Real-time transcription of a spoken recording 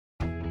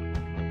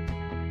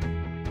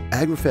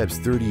AgriFab's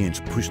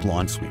 30-inch push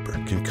lawn sweeper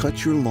can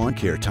cut your lawn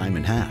care time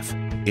in half.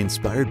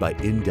 Inspired by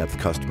in-depth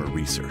customer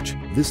research,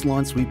 this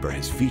lawn sweeper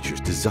has features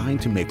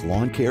designed to make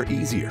lawn care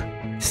easier.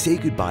 Say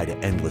goodbye to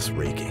endless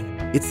raking.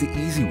 It's the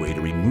easy way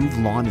to remove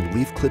lawn and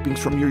leaf clippings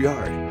from your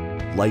yard.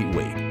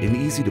 Lightweight and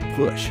easy to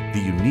push, the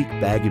unique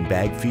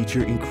bag-and-bag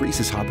feature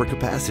increases hopper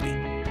capacity.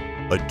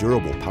 A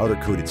durable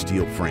powder-coated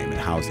steel frame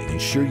and housing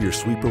ensure your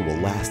sweeper will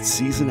last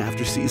season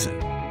after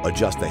season.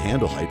 Adjust the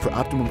handle height for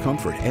optimum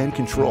comfort and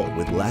control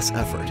with less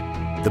effort.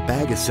 The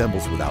bag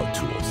assembles without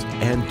tools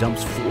and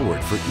dumps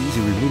forward for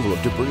easy removal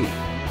of debris.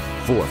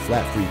 4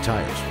 flat-free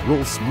tires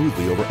roll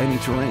smoothly over any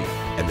terrain,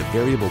 and the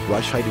variable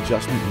brush height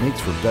adjustment makes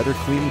for better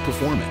cleaning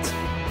performance.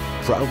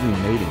 Proudly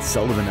made in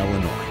Sullivan,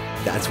 Illinois.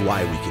 That's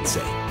why we can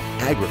say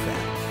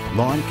AgriFab,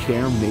 lawn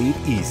care made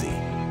easy.